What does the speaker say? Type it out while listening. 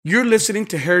You're listening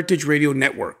to Heritage Radio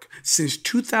Network. Since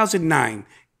 2009,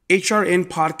 HRN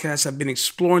podcasts have been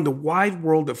exploring the wide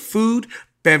world of food,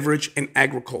 beverage, and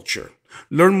agriculture.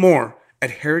 Learn more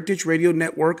at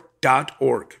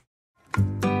heritageradionetwork.org.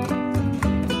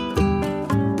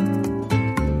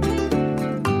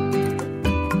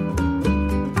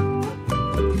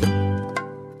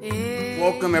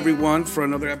 Welcome, everyone, for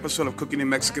another episode of Cooking in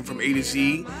Mexican from A to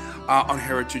Z on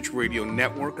Heritage Radio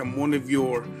Network. I'm one of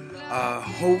your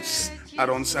hosts,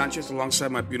 Aaron Sanchez,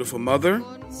 alongside my beautiful mother,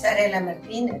 Sarela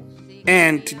Martinez.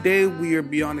 And today we are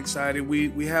beyond excited.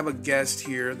 We have a guest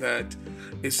here that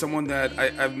is someone that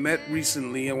I've met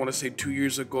recently, I want to say 2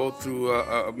 years ago, through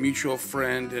a mutual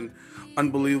friend and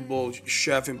unbelievable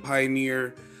chef and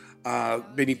pioneer,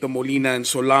 Benito Molina and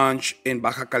Solange in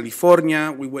Baja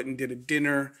California. We went and did a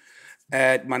dinner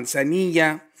at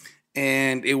Manzanilla,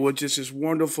 and it was just this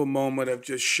wonderful moment of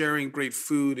just sharing great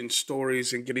food and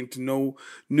stories and getting to know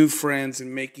new friends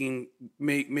and making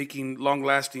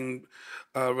long-lasting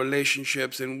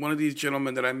relationships. And one of these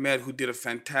gentlemen that I met, who did a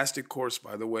fantastic course,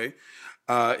 by the way,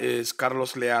 is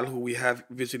Carlos Leal, who we have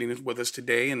visiting with us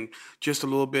today. And just a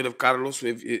little bit of Carlos,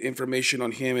 information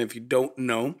on him if you don't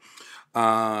know.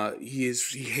 He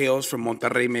hails from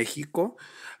Monterrey, Mexico.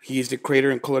 He is the creator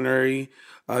and culinary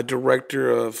director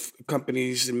of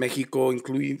companies in Mexico,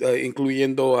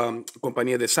 incluyendo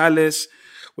Compañía de Sales,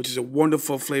 which is a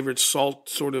wonderful flavored salt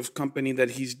sort of company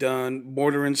that he's done,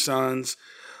 Border and Sons,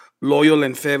 Loyal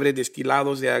and Febre,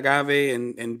 Destilados de Agave,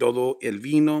 and Todo el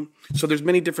Vino. So there's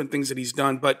many different things that he's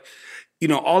done, but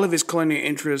all of his culinary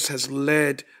interests has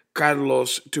led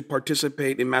Carlos to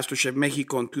participate in MasterChef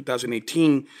Mexico in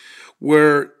 2018,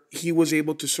 where he was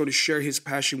able to sort of share his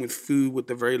passion with food with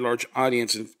a very large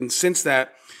audience. And since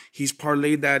that, he's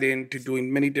parlayed that into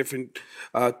doing many different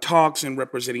talks and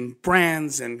representing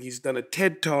brands. And he's done a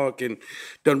TED Talk and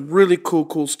done really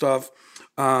cool stuff.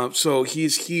 So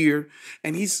he's here,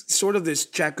 and he's sort of this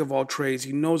jack of all trades.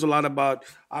 He knows a lot about,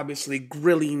 obviously,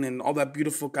 grilling and all that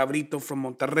beautiful cabrito from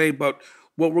Monterrey. But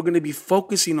what we're going to be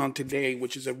focusing on today,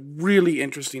 which is a really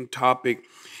interesting topic,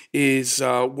 is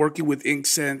working with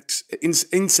insects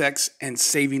and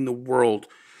saving the world.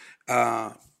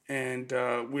 And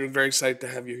we're very excited to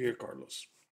have you here, Carlos.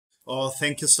 Oh,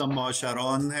 thank you so much,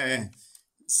 Aaron.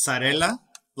 Sarela,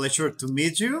 pleasure to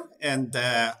meet you. And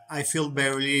I feel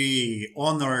very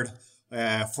honored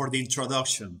for the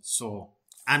introduction. So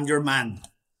I'm your man.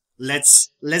 Let's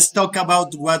talk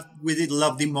about what we did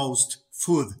love the most,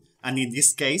 food. And in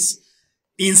this case,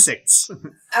 insects.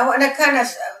 I wanted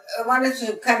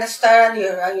to kind of start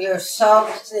on your salt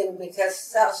thing, because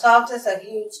salt is a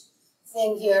huge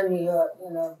thing here in New York,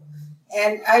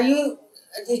 And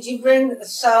did you bring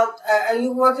salt? Are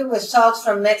you working with salts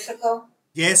from Mexico?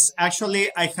 Yes,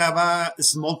 actually, I have a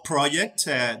small project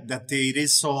that it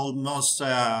is almost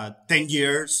 10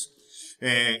 years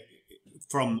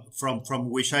from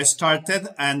which I started,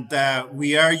 and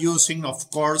we are using, of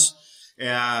course,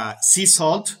 sea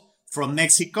salt from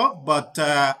Mexico, but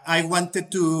I wanted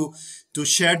to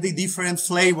share the different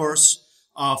flavors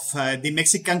of the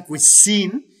Mexican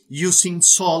cuisine using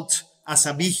salt as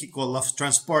a vehicle of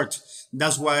transport.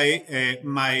 That's why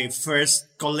my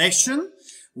first collection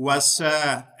was,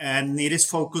 and it is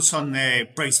focused on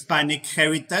pre-Hispanic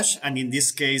heritage, and in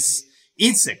this case,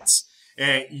 insects,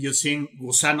 using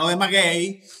gusano de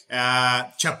maguey,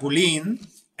 chapulín,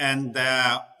 and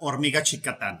hormiga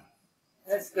chicatán.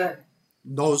 That's good.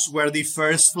 Those were the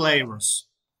first flavors.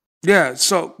 Yeah,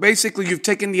 so basically you've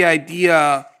taken the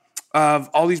idea of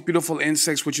all these beautiful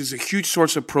insects, which is a huge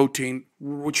source of protein,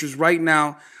 which is right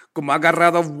now, como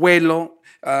agarrado vuelo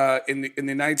in the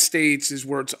United States, is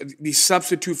where it's the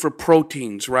substitute for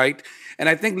proteins, right? And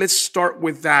I think let's start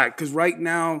with that, because right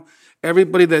now,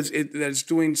 everybody that's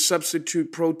doing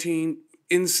substitute protein,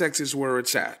 insects is where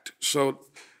it's at. So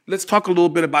let's talk a little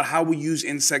bit about how we use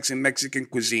insects in Mexican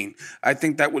cuisine. I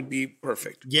think that would be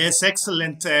perfect. Yes,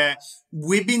 excellent.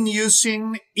 We've been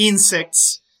using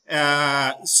insects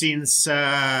since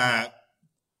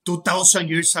 2000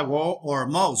 years ago or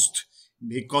most,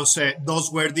 because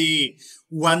those were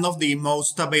one of the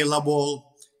most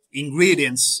available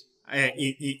ingredients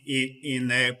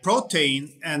in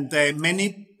protein. And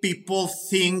many people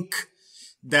think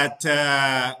that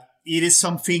it is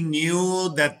something new,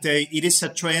 that it is a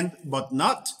trend, but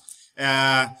not.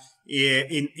 When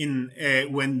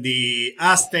the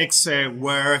Aztecs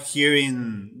were here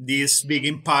in this big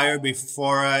empire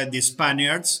before the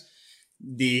Spaniards,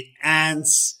 the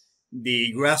ants,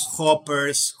 the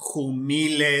grasshoppers,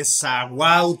 humiles,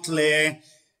 aguautle,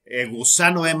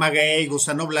 gusano de maguey,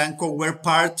 gusano blanco were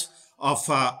part of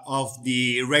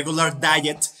the regular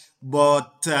diet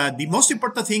But the most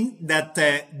important thing that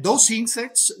those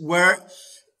insects were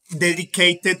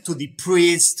dedicated to the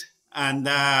priest and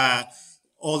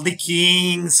all the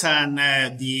kings and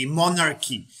the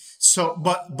monarchy. So,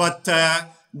 but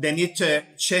then it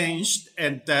changed,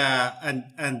 and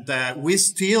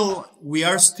we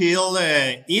are still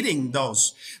eating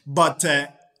those. But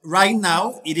right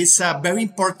now, it is a very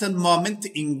important moment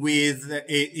in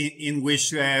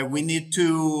which we need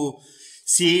to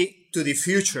see to the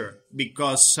future,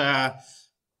 because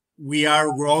we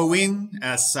are growing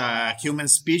as a human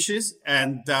species,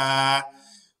 and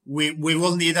we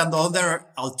will need another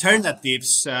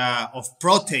alternatives of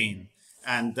protein,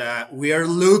 and we are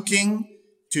looking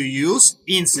to use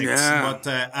insects. Yeah. But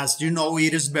as you know,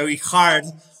 it is very hard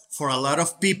for a lot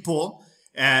of people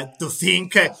to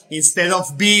think instead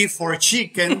of beef or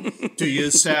chicken to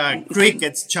use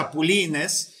crickets,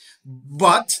 chapulines.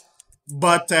 But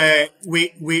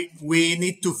we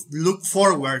need to look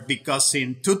forward, because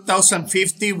in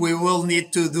 2050 we will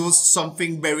need to do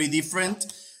something very different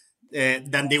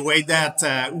than the way that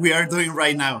we are doing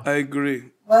right now. I agree.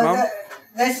 Well, Mom?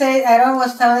 they say, Aaron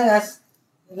was telling us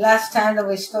last time that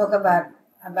we spoke about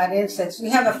insects. We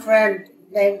have a friend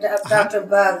named Dr.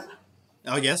 Bug.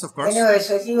 Oh yes, of course. Anyway,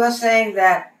 so he was saying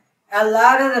that a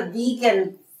lot of the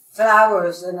vegan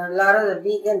flowers and a lot of the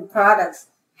vegan products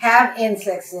have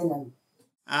insects in them.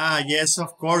 Ah, yes,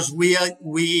 of course. We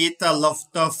eat a lot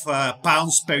of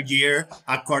pounds per year,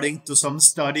 according to some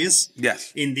studies.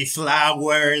 Yes. In the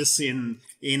flowers, in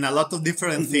a lot of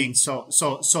different things.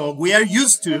 So we are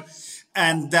used to,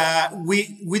 and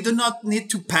we do not need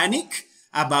to panic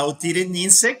about eating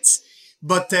insects,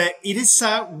 but it is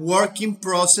a working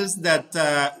process that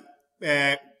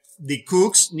the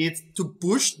cooks need to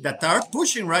push, that are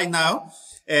pushing right now,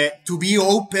 to be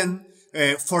open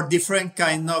for different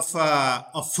kind of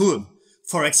food.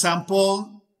 For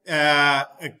example, a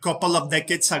couple of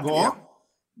decades ago,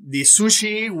 the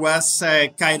sushi was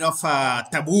kind of a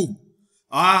taboo.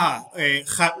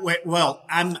 Well,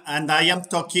 I am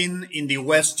talking in the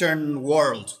Western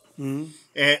world,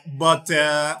 but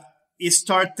it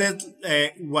started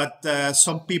what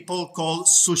some people call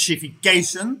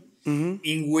sushification,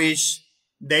 in which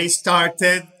they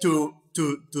started to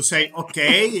say,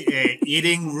 okay,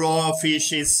 eating raw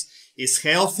fish is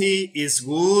healthy, is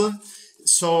good.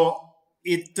 So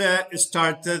it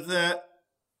started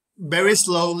very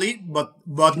slowly,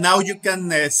 but now you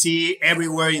can see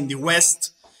everywhere in the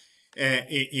West,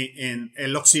 in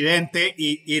El Occidente,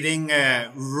 eating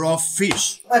raw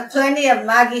fish. But plenty of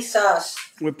Maggi sauce.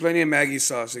 With plenty of Maggie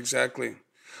sauce, exactly.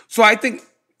 So I think,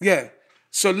 yeah.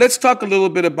 So let's talk a little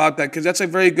bit about that, because that's a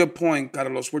very good point,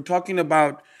 Carlos. We're talking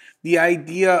about the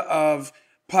idea of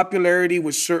popularity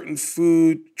with certain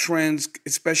food trends,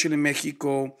 especially in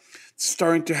Mexico,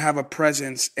 starting to have a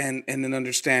presence and an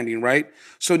understanding, right?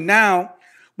 So now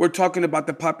we're talking about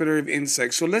the popularity of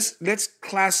insects. So let's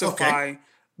classify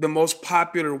the most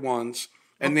popular ones,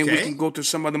 and then we can go to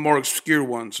some of the more obscure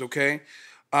ones. Okay,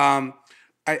 I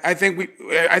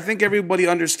think everybody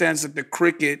understands that the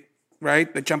cricket,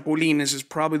 right, the chapulines, is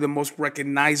probably the most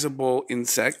recognizable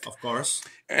insect. Of course.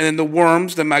 And then the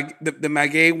worms, the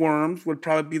maguey worms, would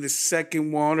probably be the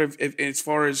second one. If as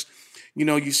far as,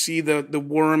 you see the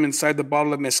worm inside the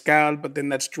bottle of mezcal, but then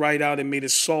that's dried out and made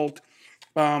as salt.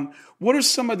 What are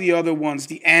some of the other ones?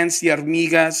 The ants, the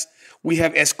hormigas. We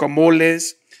have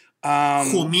escamoles.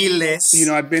 Humiles.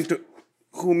 I've been to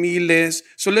humiles.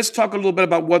 So let's talk a little bit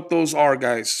about what those are,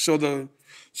 guys. So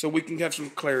we can have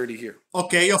some clarity here.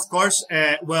 Okay, of course.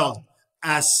 Well,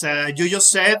 as you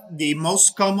just said, the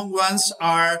most common ones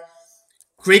are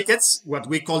crickets, what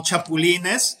we call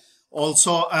chapulines.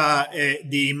 Also,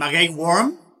 the maguey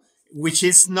worm, which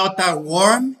is not a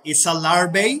worm, it's a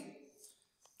larvae.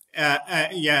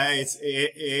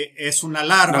 Es una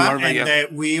larva.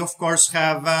 And we, of course,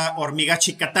 have hormiga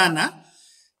chicatana.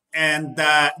 And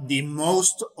the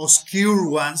most obscure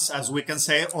ones, as we can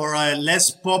say, or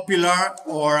less popular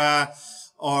or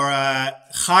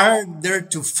harder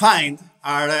to find,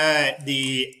 are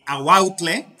the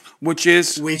ahuautle, which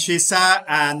is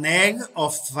an egg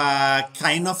of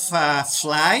kind of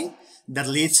fly that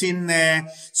lives in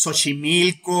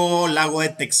Xochimilco, Lago de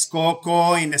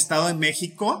Texcoco, in Estado de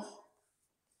México.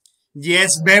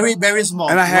 Yes, very, very small.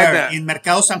 And I had that. In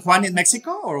Mercado San Juan in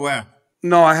Mexico, or where?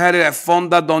 No, I had it at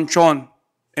Fonda Don Chon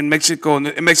in Mexico,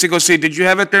 in Mexico City. Did you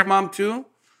have it there, Mom, too?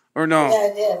 Or no? Yeah,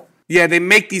 I did. Yeah, they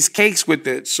make these cakes with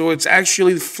it. So it's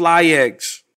actually fly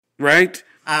eggs, right?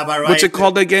 What's it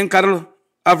called again, Carlos?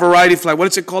 A variety fly. What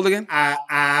is it called again?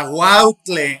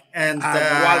 Ahuautle. And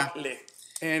Ahuautle.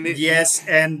 And Yes,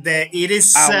 and it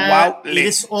aguaule.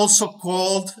 is also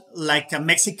called like a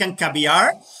Mexican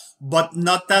caviar, but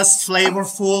not as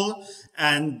flavorful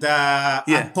Yeah,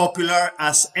 and popular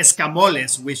as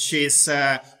escamoles, which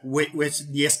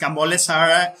the escamoles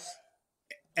are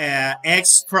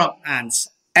eggs from ants.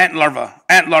 ant larva,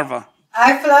 ant larva.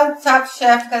 I flunked Top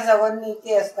Chef because I wouldn't eat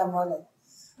the escamole.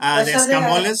 The There's something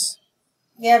escamoles.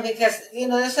 yeah, because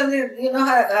there's something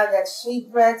how that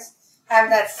sweetbreads have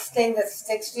that thing that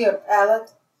sticks to your palate.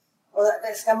 Well, the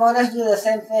escamoles do the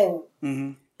same thing.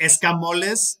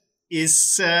 Escamoles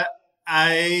is,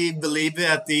 I believe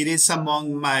that it is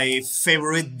among my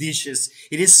favorite dishes.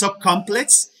 It is so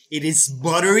complex. It is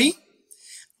buttery.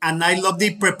 And I love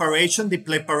the preparation.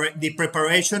 The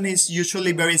preparation is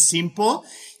usually very simple.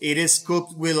 It is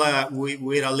cooked with a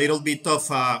little bit of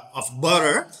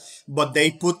butter, but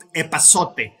they put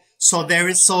epazote. So there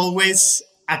is always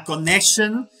a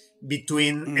connection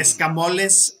between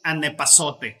escamoles and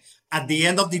epazote. At the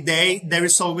end of the day, there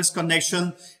is always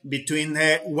connection between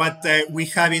what we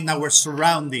have in our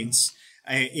surroundings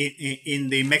in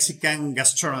the Mexican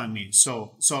gastronomy.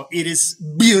 So it is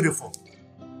beautiful.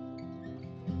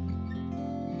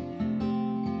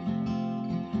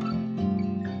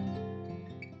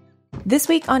 This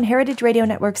week on Heritage Radio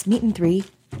Network's Meat and Three,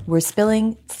 we're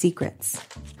spilling secrets.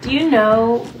 Do you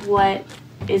know what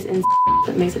is in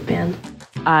that makes it banned?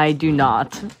 I do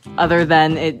not, other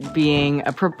than it being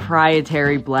a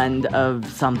proprietary blend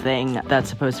of something that's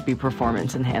supposed to be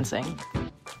performance enhancing.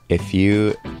 If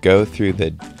you go through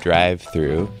the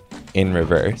drive-thru in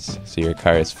reverse, so your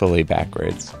car is fully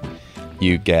backwards,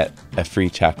 you get a free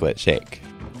chocolate shake.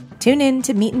 Tune in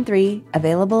to Meat and Three,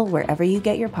 available wherever you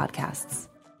get your podcasts.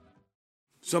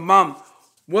 So, Mom,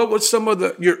 what was some of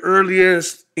your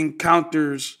earliest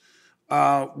encounters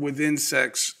with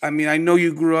insects? I mean, I know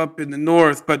you grew up in the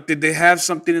north, but did they have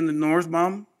something in the north,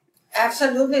 Mom?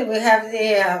 Absolutely, we have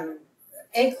the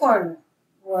acorn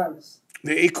worms.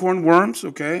 The acorn worms,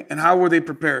 okay. And how were they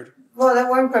prepared? Well, they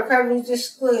weren't prepared. We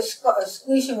just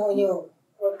squeeze them when you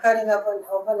were cutting up and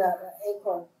open an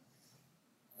acorn.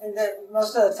 And then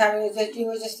most of the time you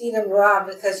would just eat them raw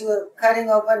because you were cutting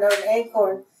open an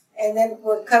acorn and then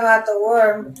would come out the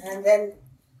worm and then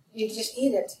you just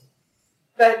eat it.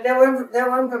 But they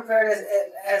weren't prepared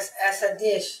as a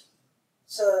dish.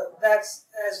 So that's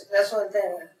one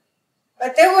thing.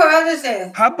 But there were other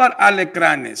things. How about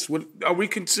alacranes? Are we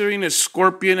considering a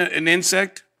scorpion an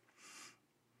insect?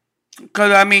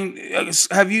 Because, I mean,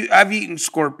 I've eaten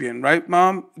scorpion, right,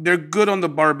 Mom? They're good on the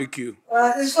barbecue.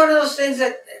 Well, it's one of those things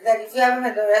that if you have them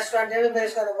at the restaurant,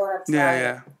 everybody's going to want to try.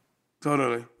 Yeah,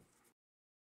 totally.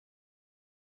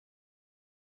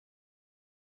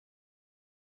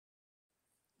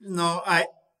 No,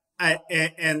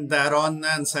 and Daron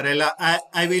and Sarela,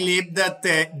 I believe that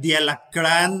the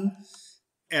alacran,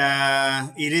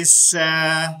 it is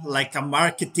like a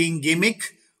marketing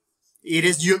gimmick. It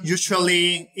is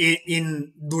usually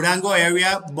in Durango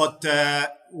area, but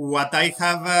what I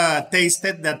have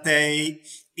tasted that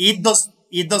it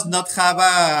does not have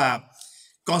a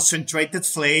concentrated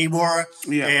flavor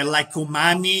like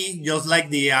umami, just like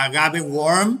the agave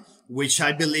worm, which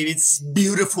I believe it's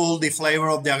beautiful. The flavor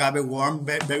of the agave worm,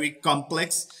 very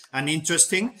complex and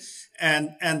interesting,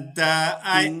 and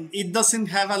it doesn't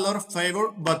have a lot of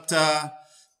flavor, but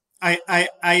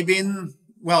I've been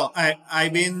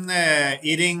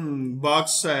eating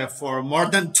bugs for more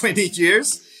than 20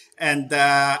 years, and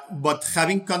but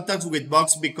having contact with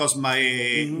bugs because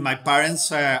my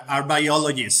parents are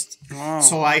biologists. Wow.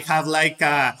 So I have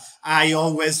I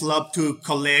always love to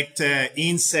collect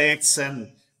insects,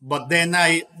 but then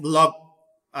I love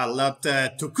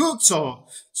to cook.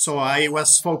 So I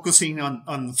was focusing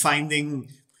on finding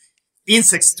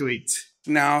insects to eat.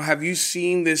 Now, have you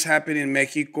seen this happen in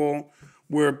Mexico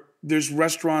where there's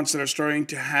restaurants that are starting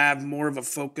to have more of a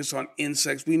focus on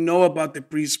insects? We know about the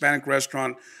pre-Hispanic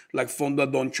restaurant like Fonda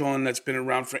Don Chon that's been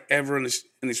around forever in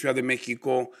the Ciudad de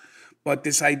Mexico. But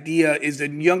this idea is the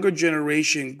younger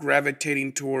generation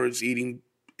gravitating towards eating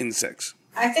insects.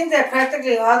 I think that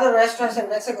practically all the restaurants in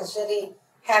Mexico City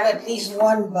have at least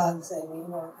one bug thing,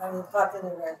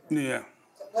 popular restaurant. Yeah.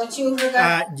 Don't you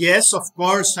regard? Yes, of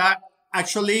course.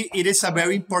 Actually, it is a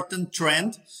very important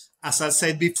trend, as I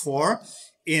said before,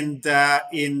 in the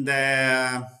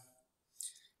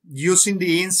using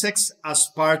the insects as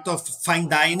part of fine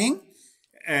dining.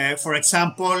 For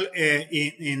example,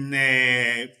 in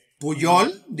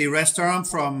Puyol, the restaurant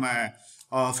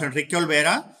of Enrique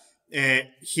Olvera,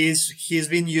 he's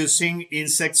been using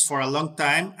insects for a long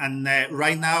time, and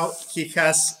right now he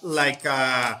has like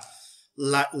a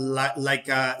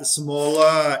small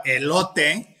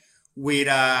elote with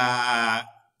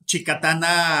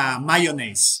chicatana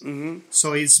mayonnaise.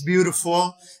 So it's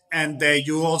beautiful. And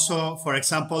you also, for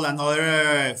example,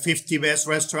 another 50 best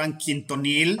restaurant,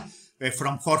 Quintonil,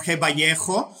 from Jorge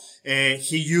Vallejo.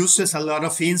 He uses a lot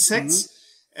of insects.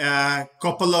 A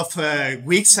couple of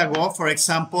weeks ago, for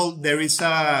example, there is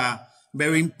a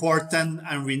very important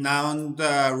and renowned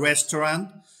restaurant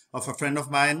of a friend of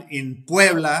mine in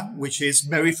Puebla, which is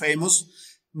very famous,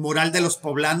 Mural de los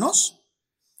Poblanos.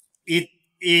 It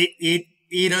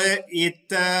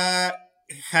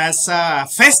has a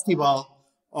festival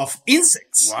of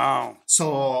insects. Wow.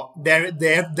 So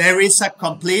there is a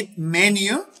complete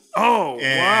menu. Oh,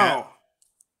 wow.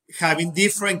 Having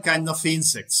different kind of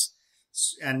insects.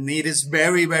 And it is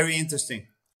very, very interesting.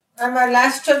 On my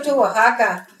last trip to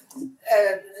Oaxaca,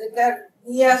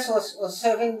 Diaz was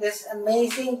serving this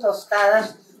amazing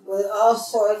tostadas with all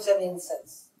sorts of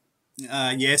insects.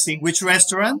 Yes, in which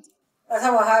restaurant?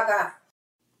 Casa Oaxaca.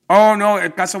 Oh, no,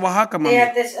 at Casa Oaxaca, They mami.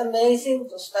 had this amazing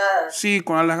tostadas. Sí,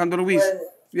 con Alejandro Ruiz.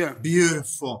 Yeah.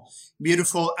 Beautiful,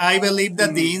 beautiful. I believe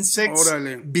that the insects,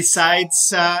 Órale.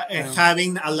 besides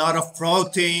having a lot of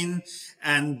protein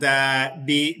and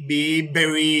be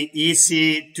very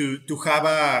easy to have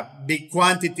a big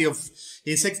quantity of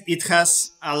insects, it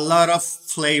has a lot of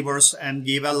flavors and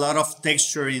give a lot of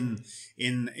texture in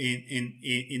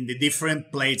the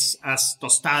different plates as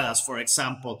tostadas, for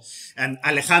example. And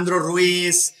Alejandro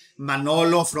Ruiz,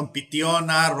 Manolo from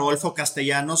Pitiona, Rodolfo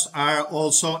Castellanos are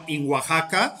also in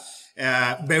Oaxaca.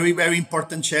 Very, very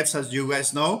important chefs, as you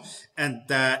guys know. And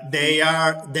they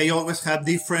always have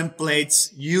different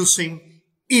plates using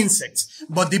insects.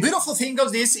 But the beautiful thing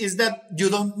of this is that you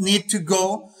don't need to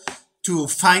go to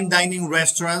fine dining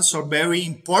restaurants or very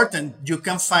important. You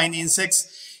can find insects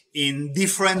in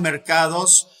different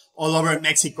mercados all over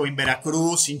Mexico, in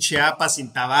Veracruz, in Chiapas, in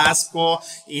Tabasco,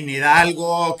 in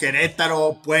Hidalgo,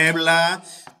 Querétaro, Puebla,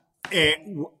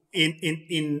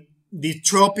 in the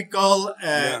tropical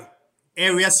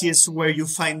areas is where you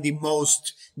find the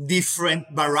most different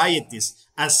varieties.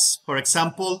 As, for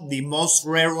example, the most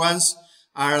rare ones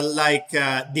are like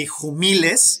the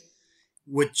humiles,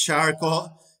 which are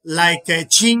called like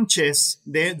chinches.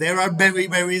 There are very,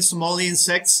 very small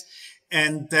insects.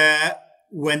 And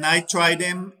when I try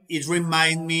them, it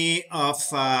reminds me of,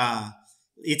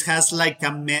 it has like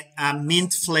a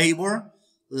mint flavor,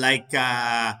 like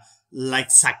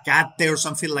zacate or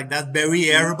something like that, very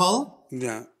herbal.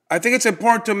 Yeah. I think it's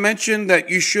important to mention that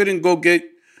you shouldn't go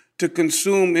to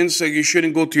consume insect, you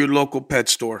shouldn't go to your local pet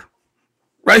store.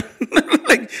 Right?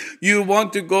 Like you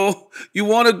want to go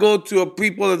to a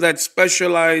people that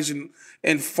specialize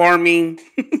in farming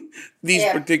these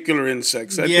particular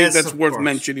insects. I think that's worth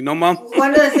mentioning, no, Mom?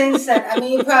 One of the things that,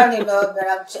 you probably know,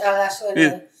 but I'll ask you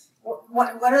anyway.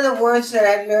 One of the words that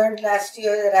I learned last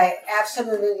year that I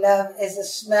absolutely love is the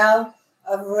smell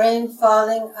of rain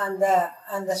falling on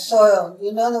the soil. Do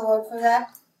you know the word for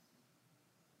that?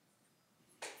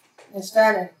 In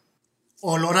Spanish.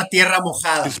 Olor a tierra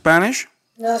mojada. In Spanish?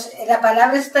 No, la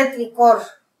palabra es petricor.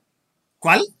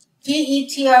 ¿Cuál?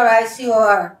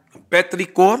 Petricor.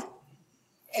 Petricor?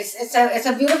 It's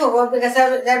a beautiful word because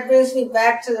that brings me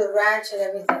back to the ranch and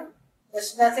everything.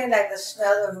 There's nothing like the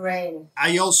smell of rain.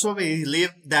 I also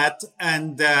believe that,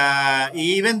 and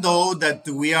even though that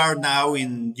we are now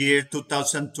in year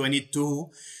 2022,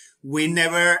 we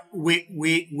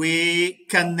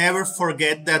can never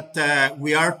forget that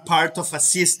we are part of a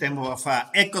system, of an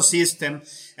ecosystem,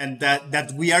 and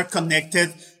that we are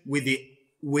connected with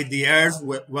the earth,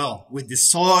 with the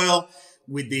soil,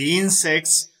 with the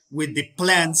insects, with the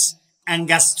plants, and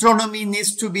gastronomy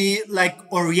needs to be like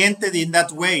oriented in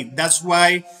that way. That's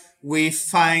why we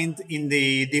find in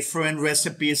the different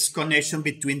recipes connection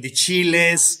between the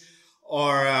chiles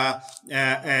or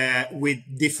with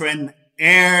different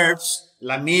herbs,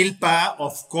 la milpa,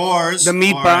 of course, the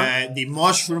milpa, or the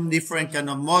mushroom, different kind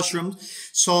of mushrooms.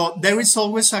 So there is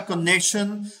always a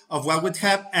connection of what would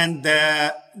happen, and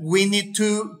we need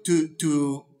to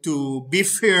be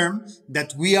firm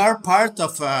that we are part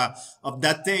of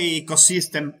that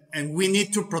ecosystem, and we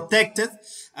need to protect it,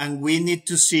 and we need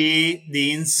to see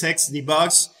the insects, the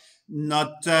bugs,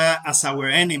 not as our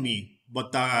enemy,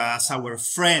 but as our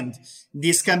friend.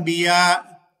 This can be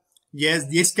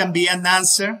this can be an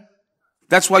answer.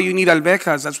 That's why you need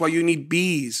alvejas. That's why you need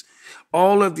bees.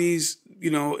 All of these,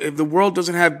 if the world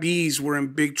doesn't have bees, we're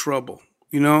in big trouble,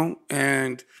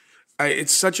 and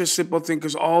it's such a simple thing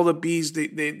because all the bees,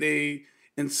 they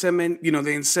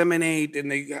inseminate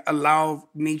and they allow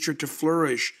nature to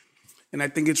flourish. And I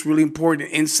think it's really important.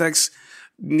 Insects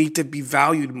need to be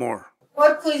valued more.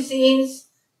 What cuisines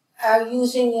are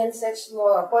using insects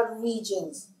more? What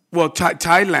regions? Well,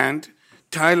 Thailand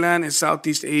and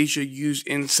Southeast Asia use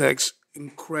insects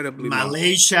incredibly well.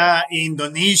 Malaysia,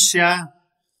 Indonesia,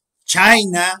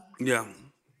 China. Yeah.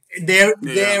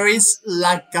 There is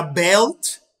like a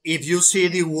belt. If you see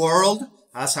the world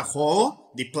as a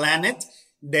whole, the planet,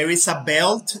 there is a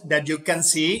belt that you can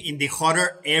see in the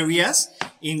hotter areas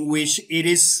in which it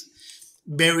is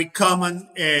very common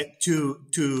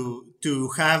to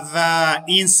have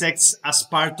insects as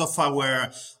part of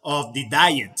the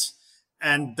diet.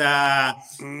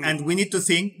 And we need to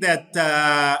think that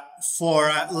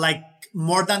for like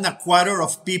more than a quarter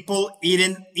of people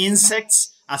eating insects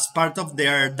as part of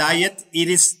their diet, it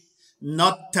is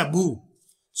not taboo.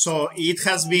 So it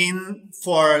has been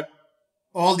for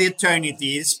all the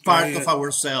eternity. It's part of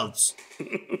ourselves.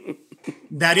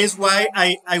 That is why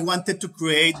I wanted to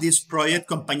create this project,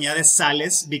 Compañía de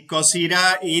Sales, because it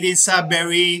is a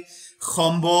very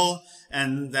humble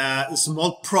and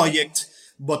small project.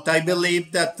 But I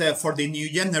believe that for the new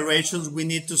generations, we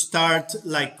need to start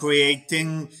like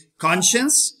creating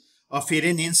conscience of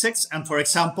eating insects. And for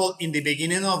example, in the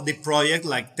beginning of the project,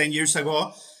 like 10 years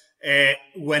ago,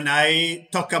 when I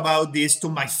talk about this to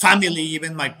my family,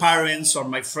 even my parents or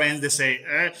my friends, they say,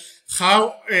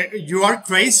 how you are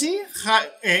crazy?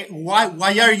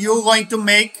 Why are you going to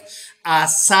make a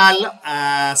salt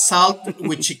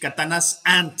with Chicatana's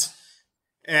ant?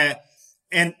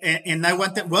 And I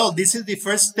wanted, well, this is the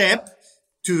first step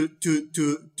to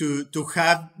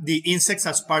have the insects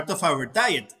as part of our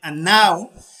diet. And now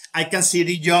I can see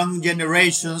the young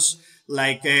generations,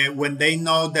 like when they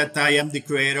know that I am the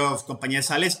creator of Compañía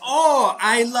Sales. Oh,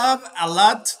 I love a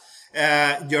lot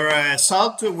your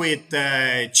salt with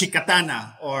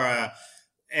Chicatana, or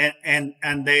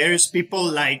and there's people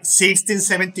like 16,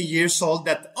 70 years old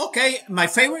that, okay, my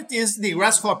favorite is the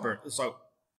grasshopper. So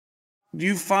do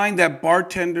you find that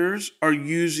bartenders are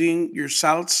using your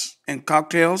salts and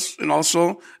cocktails and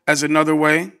also as another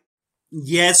way?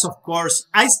 Yes, of course.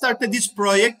 I started this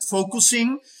project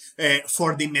focusing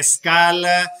for the mezcal,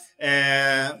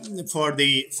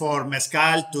 for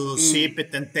mezcal to sip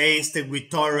it and taste it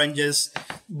with oranges.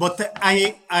 But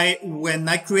when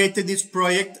I created this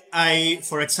project,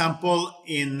 for example,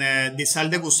 in the sal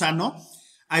de gusano,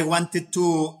 I wanted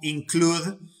to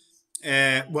include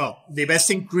the best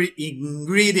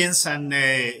ingredients and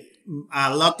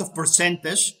a lot of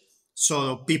percentage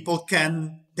so people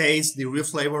can taste the real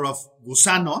flavor of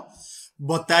gusano.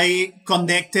 But I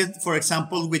connected, for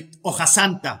example, with hoja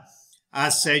santa.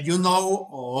 As you know,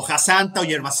 hoja santa or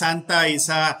hierba santa is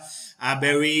a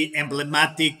very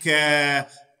emblematic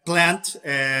plant,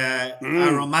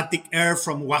 aromatic herb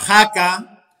from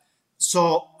Oaxaca.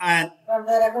 So, and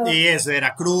yes,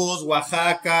 Veracruz,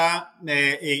 Oaxaca.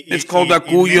 It's called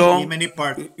acuyo. In many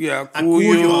parts. Yeah,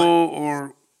 acuyo,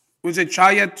 or was it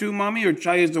chaya too, mommy? Or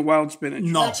chaya is the wild spinach?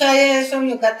 No, chaya is from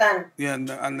Yucatan. Yeah,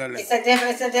 andale. It's a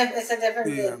different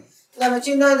thing. No, but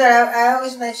you know that I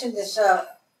always mention this.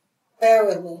 Bear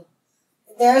with me.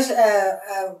 There's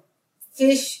a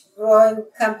fish growing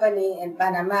company in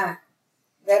Panama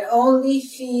that only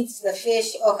feeds the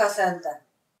fish hoja santa.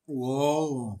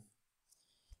 Whoa.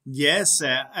 Yes,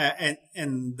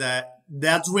 and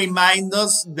that reminds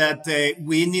us that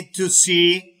we need to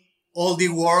see all the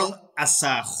world as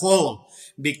a whole,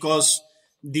 because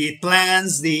the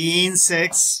plants, the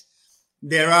insects,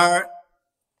 there are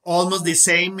almost the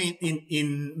same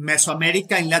in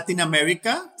Mesoamerica, in Latin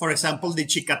America. For example, the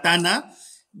Chicatana,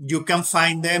 you can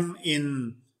find them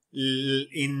in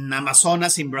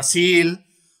Amazonas, in Brazil,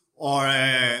 or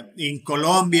in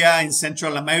Colombia, in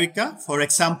Central America. For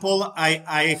example,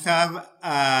 I have,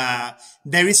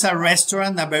 there is a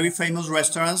restaurant, a very famous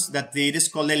restaurant that it is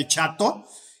called El Chato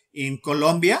in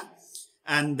Colombia.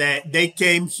 And they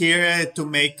came here to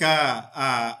make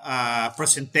a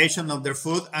presentation of their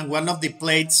food. And one of the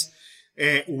plates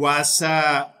was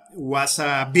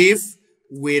beef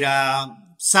with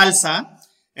salsa,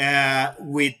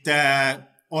 with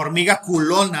hormiga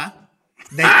culona.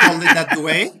 They called it that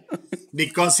way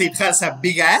because it has a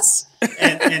big ass,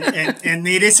 and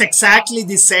it is exactly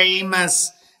the same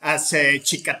as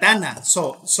Chicatana.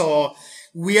 So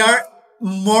we are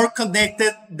more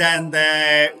connected than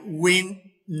we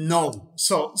know.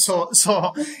 So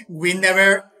we can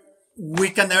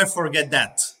never forget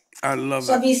that. I love it.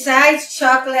 So besides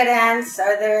chocolate ants,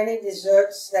 are there any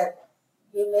desserts that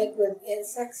you make with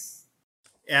insects?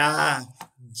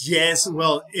 Yes,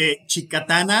 well,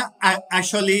 Chicatana,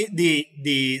 actually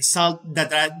the salt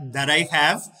that I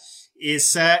have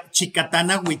is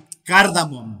Chicatana with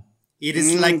cardamom. It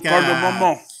is like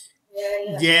cardamomo.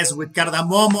 Yeah. Yes, with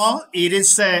cardamomo. It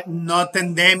is not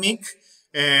endemic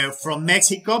from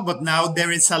Mexico, but now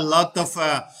there is a lot of,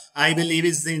 I believe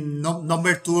it's the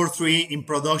number 2 or 3 in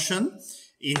production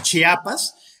in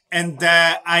Chiapas. And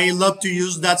I love to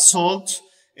use that salt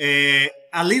a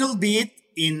little bit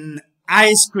in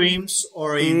ice creams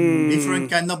or in different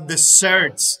kind of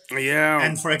desserts. Yeah.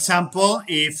 And for example,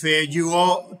 if you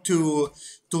go to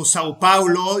Sao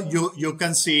Paulo, you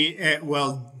can see,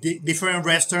 different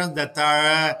restaurants that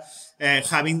are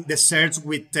having desserts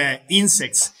with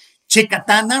insects.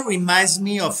 Chicatana reminds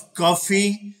me of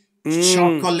coffee,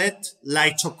 chocolate,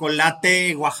 like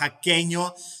chocolate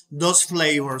oaxaqueño, those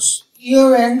flavors.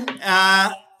 Urine.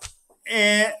 I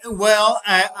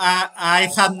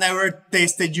have never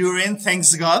tasted urine,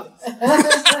 thanks God.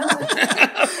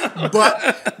 but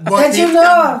That you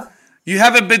know of. You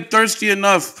haven't been thirsty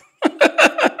enough.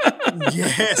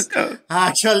 Yes,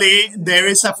 actually, there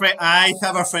is a friend. I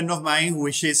have a friend of mine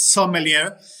which is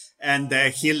sommelier, and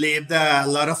he lived a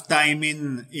lot of time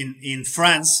in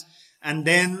France. And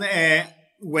then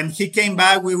when he came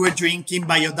back, we were drinking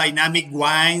biodynamic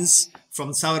wines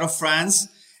from south of France,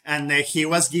 and he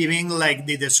was giving like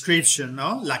the description,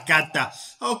 no, la cata.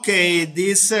 Okay,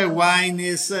 this wine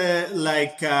is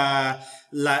like cat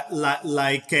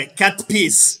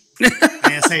piss. And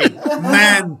I say,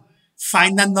 man,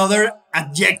 find another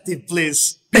adjective,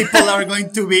 please. People are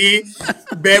going to be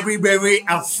very, very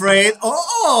afraid.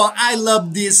 Oh, I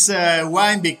love this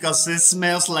wine because it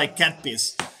smells like cat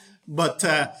piss. But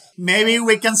maybe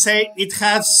we can say it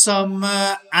has some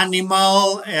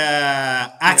animal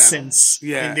accents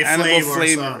in the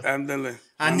flavor.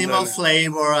 Animal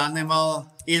flavor, animal.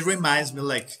 It reminds me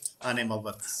like animal,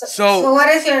 but So what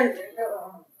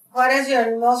is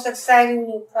your most exciting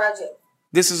new project?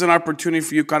 This is an opportunity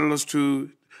for you, Carlos, to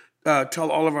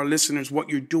tell all of our listeners what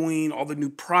you're doing, all the new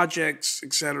projects,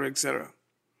 et cetera, et cetera.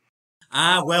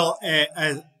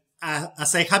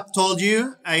 As I have told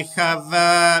you, I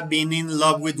have been in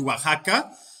love with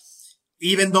Oaxaca,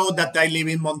 even though that I live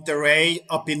in Monterrey,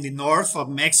 up in the north of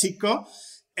Mexico.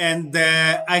 And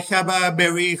I have a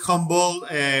very humble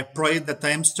project that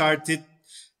I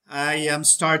am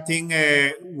starting,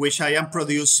 which I am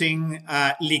producing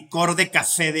licor de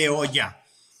café de olla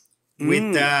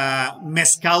with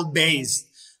mezcal based.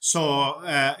 So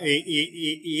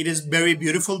it is very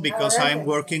beautiful because I'm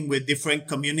working with different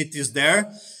communities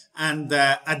there. And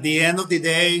at the end of the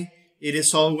day, it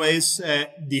is always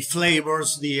the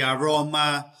flavors, the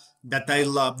aroma that I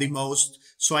love the most,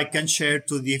 so I can share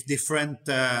to the different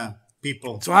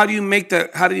people. So how do you make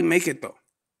that? How do you make it though?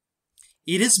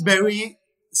 It is very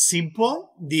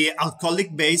simple. The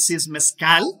alcoholic base is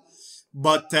mezcal,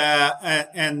 but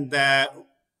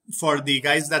for the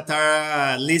guys that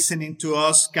are listening to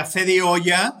us, café de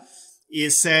olla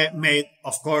is made,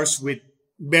 of course, with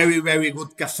very, very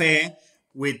good café,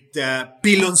 with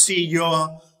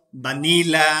piloncillo,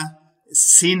 vanilla,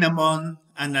 cinnamon,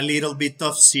 and a little bit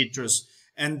of citrus.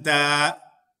 And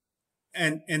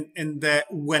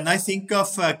when I think of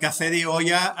café de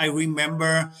olla, I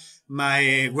remember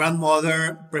my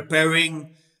grandmother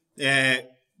preparing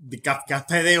the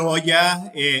café de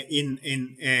olla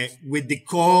with the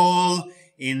coal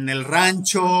in El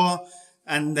Rancho.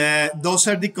 And those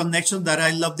are the connections that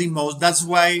I love the most. That's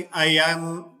why I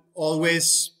am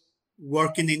always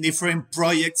working in different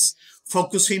projects,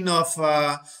 focusing on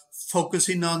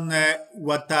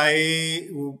what I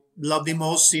love the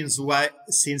most since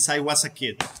I was a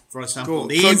kid. For example,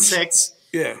 the insects,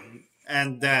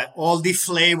 and all the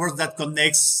flavors that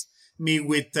connects me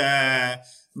with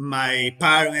my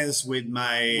parents, with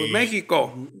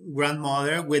Mexico,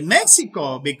 grandmother, with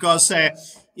Mexico, because it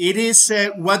is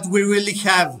what we really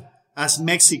have as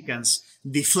Mexicans,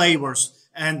 the flavors.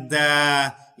 And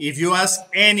if you ask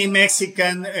any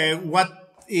Mexican what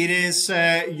it is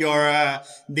your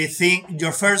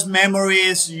first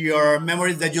memories, your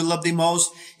memories that you love the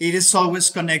most, it is always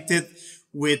connected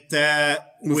with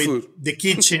the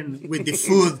kitchen, with the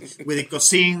food, with the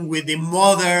cuisine, with the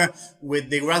mother, with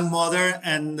the grandmother.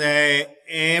 And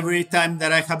every time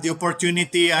that I have the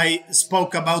opportunity, I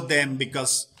spoke about them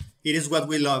because it is what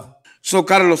we love. So,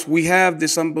 Carlos, we have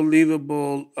this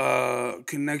unbelievable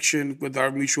connection with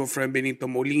our mutual friend Benito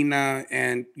Molina,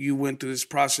 and you went through this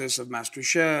process of Master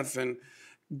Chef and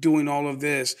doing all of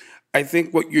this. I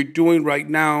think what you're doing right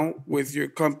now with your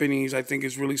companies, I think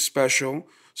is really special.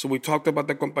 So we talked about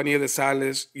the Compañía de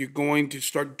Sales. You're going to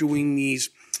start doing this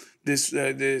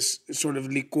sort of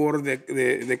licor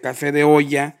de café de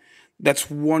olla.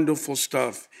 That's wonderful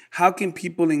stuff. How can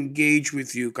people engage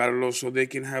with you, Carlos, so they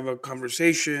can have a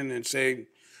conversation and say,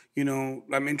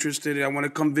 I'm interested. I want to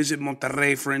come visit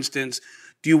Monterrey, for instance.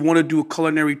 Do you want to do a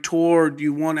culinary tour? Do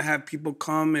you want to have people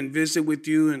come and visit with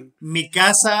you? And Mi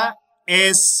casa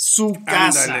es su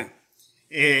casa. Ándale.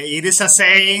 It is a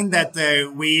saying that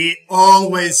we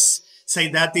always say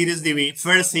that it is the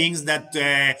first things that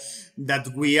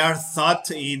we are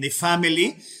taught in the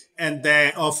family. And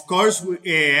of course,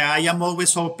 I am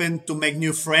always open to make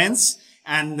new friends.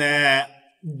 And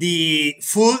the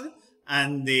food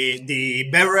and the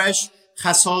beverage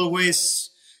has always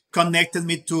connected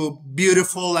me to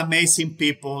beautiful, amazing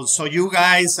people. So you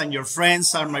guys and your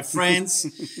friends are my friends.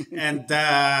 And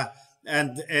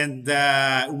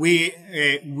we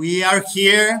are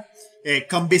here.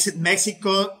 Come visit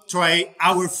Mexico, try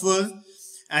our food.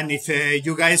 And if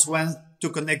you guys want to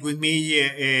connect with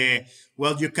me,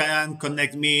 well, you can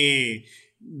connect me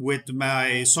with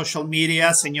my social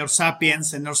media, Señor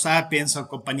Sapiens, or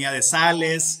Compañía de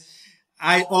Sales.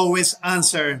 I always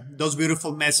answer those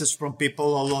beautiful messages from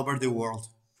people all over the world.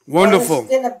 Wonderful. Well,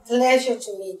 it's been a pleasure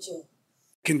to meet you.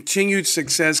 Continued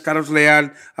success, Carlos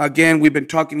Leal. Again, we've been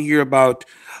talking here about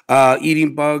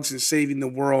eating bugs and saving the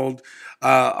world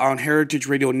on Heritage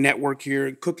Radio Network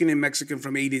here, Cooking in Mexican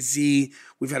from A to Z.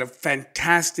 We've had a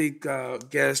fantastic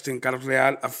guest in Carlos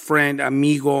Leal, a friend,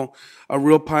 amigo, a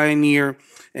real pioneer,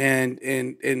 and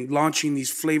launching these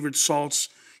flavored salts.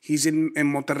 He's in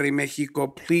Monterrey, Mexico.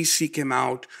 Please seek him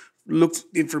out. Look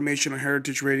information on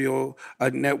Heritage Radio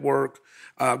Network.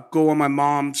 Go on my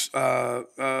mom's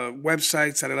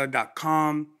website,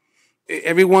 sarela.com.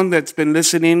 Everyone that's been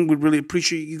listening, we really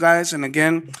appreciate you guys. And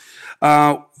again,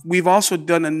 we've also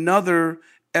done another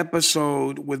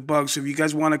episode with Bugs. So if you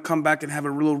guys want to come back and have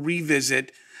a little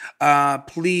revisit,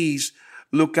 please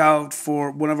look out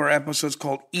for one of our episodes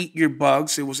called Eat Your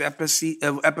Bugs. It was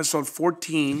episode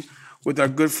 14 with our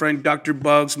good friend Dr.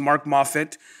 Bugs, Mark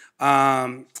Moffat.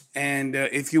 And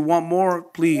if you want more,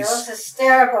 please. It was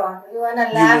hysterical. You want to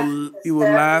laugh? You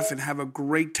will laugh and have a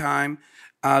great time.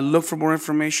 Look for more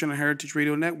information on Heritage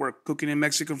Radio Network, Cooking in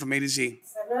Mexican from A to Z.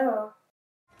 Hello.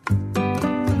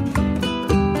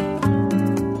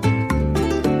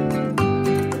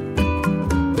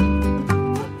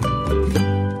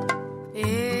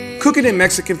 Cooking in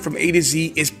Mexican from A to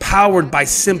Z is powered by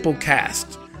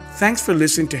Simplecast. Thanks for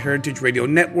listening to Heritage Radio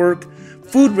Network,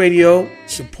 food radio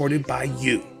supported by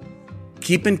you.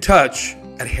 Keep in touch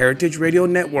at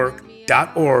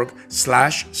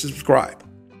heritageradionetwork.org/subscribe.